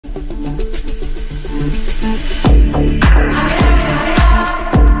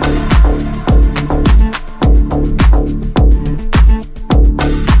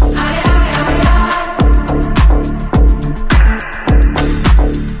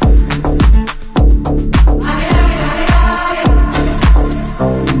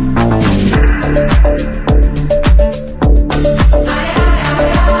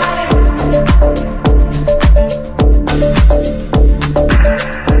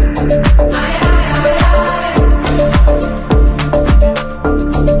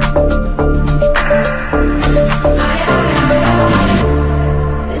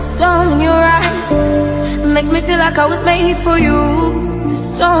I was made for you. The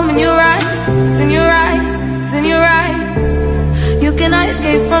storm in your eyes, in your eyes, in your eyes. You cannot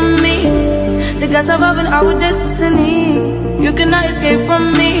escape from me. The gods above and our destiny. You cannot escape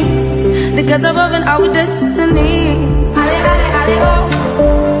from me. The gods above and our destiny. Ale, ale, ale, oh.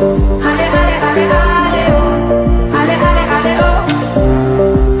 Ale, ale, ale, ale, oh. Ale, ale, ale, oh.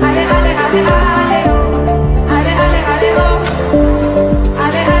 Ale, ale, ale, ale, oh. Ale, ale, ale, oh.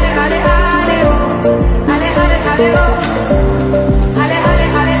 Ale, ale, ale, ale, oh. Ale, ale, ale, oh. Ale, ale,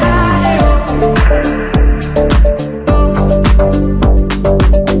 ale, ale, oh.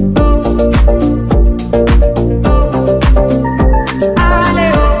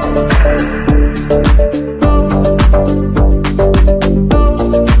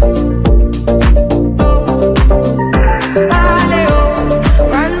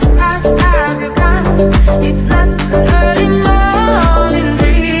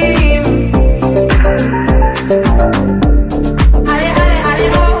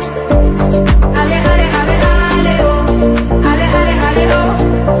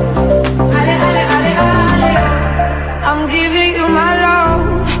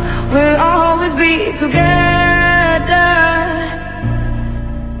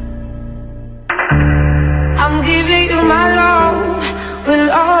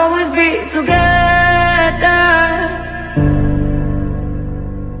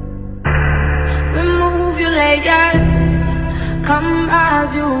 Come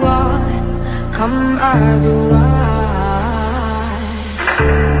as you are, come as you are.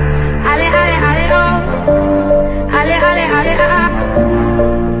 Ale, ale, ale, oh. Ale, ale, ale, ah.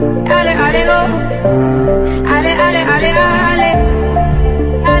 Ale, ale, oh. Ale, ale, ale, ale.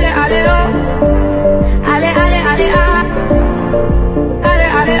 Ale, ale, oh. Ale, ale, ale, ah. Ale,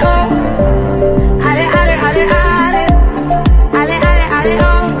 ale, oh. Ale, ale, ale, ale. Ale, ale, ale,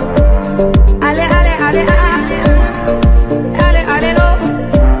 oh. Ale, ale, ale, ah.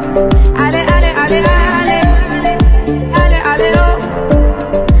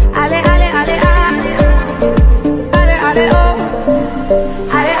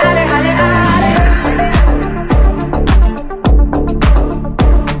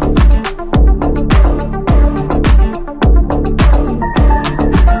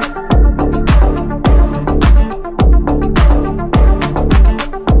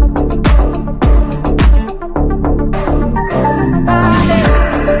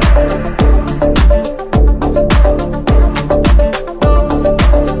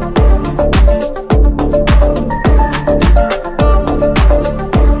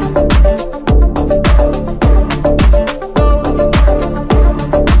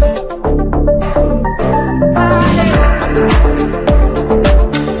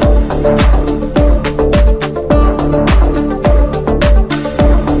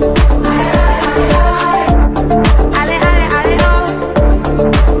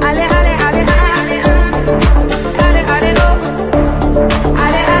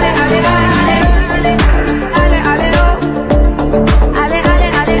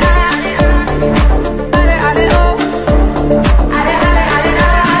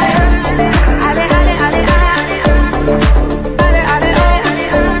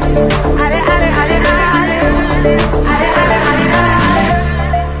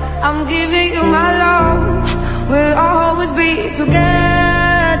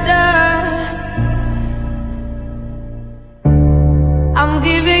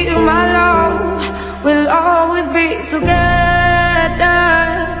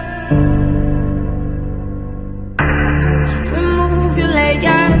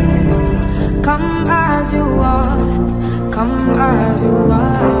 Come as you are, come as you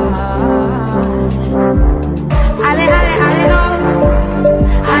are. Ale, ale, ale, oh.